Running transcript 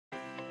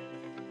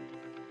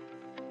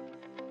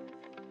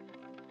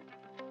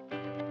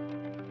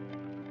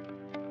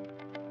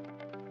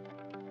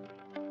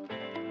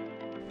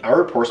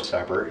Our Repour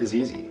stopper is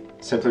easy.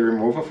 Simply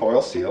remove a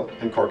foil seal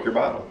and cork your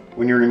bottle.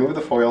 When you remove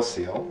the foil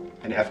seal,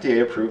 an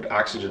FDA-approved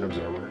oxygen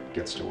absorber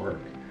gets to work.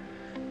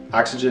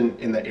 Oxygen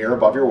in the air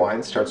above your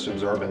wine starts to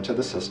absorb into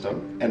the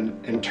system,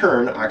 and in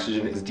turn,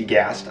 oxygen is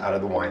degassed out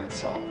of the wine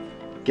itself,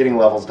 getting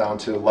levels down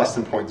to less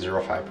than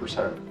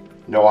 0.05%.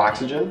 No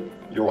oxygen,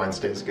 your wine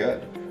stays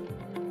good.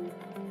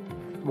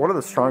 One of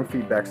the strong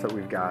feedbacks that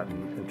we've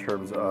gotten in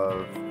terms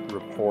of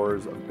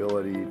Repour's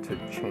ability to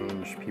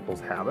change people's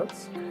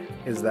habits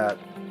is that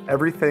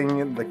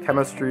everything, the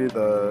chemistry,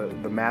 the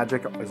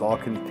magic is all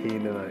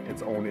contained in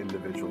its own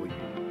individual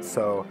unit.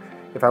 So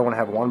if I want to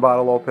have one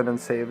bottle open and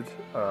saved,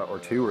 or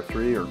 2 or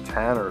 3 or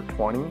 10 or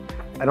 20,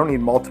 I don't need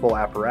multiple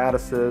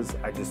apparatuses.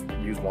 I just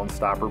use one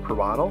stopper per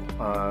bottle,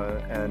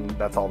 and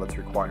that's all that's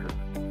required.